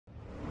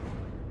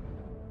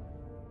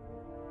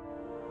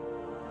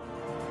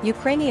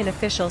Ukrainian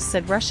officials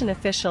said Russian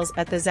officials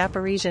at the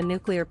Zaporizhzhia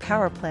nuclear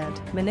power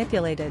plant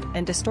manipulated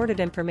and distorted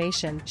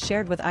information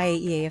shared with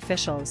IAEA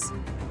officials.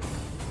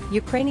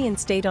 Ukrainian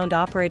state-owned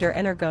operator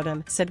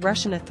Energoatom said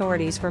Russian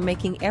authorities were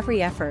making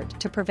every effort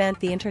to prevent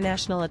the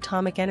International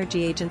Atomic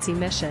Energy Agency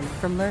mission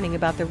from learning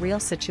about the real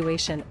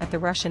situation at the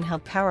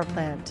Russian-held power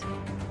plant.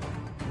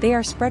 They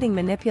are spreading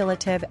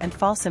manipulative and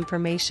false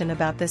information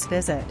about this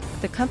visit,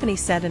 the company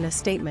said in a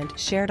statement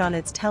shared on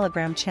its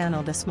Telegram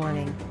channel this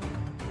morning.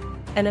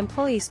 An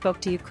employee spoke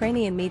to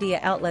Ukrainian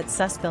media outlet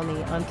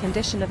Suspilny on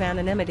condition of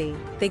anonymity.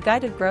 They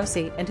guided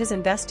Grossi and his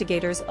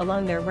investigators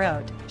along their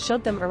route,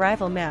 showed them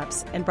arrival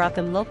maps and brought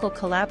them local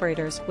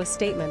collaborators with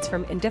statements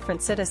from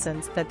indifferent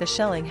citizens that the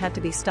shelling had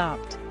to be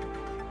stopped.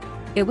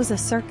 It was a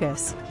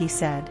circus, he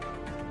said.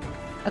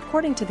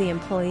 According to the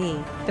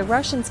employee, the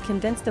Russians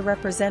convinced the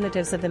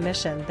representatives of the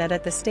mission that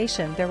at the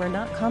station there were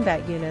not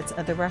combat units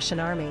of the Russian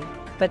army,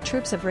 but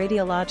troops of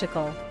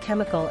radiological,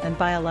 chemical and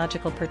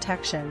biological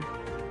protection.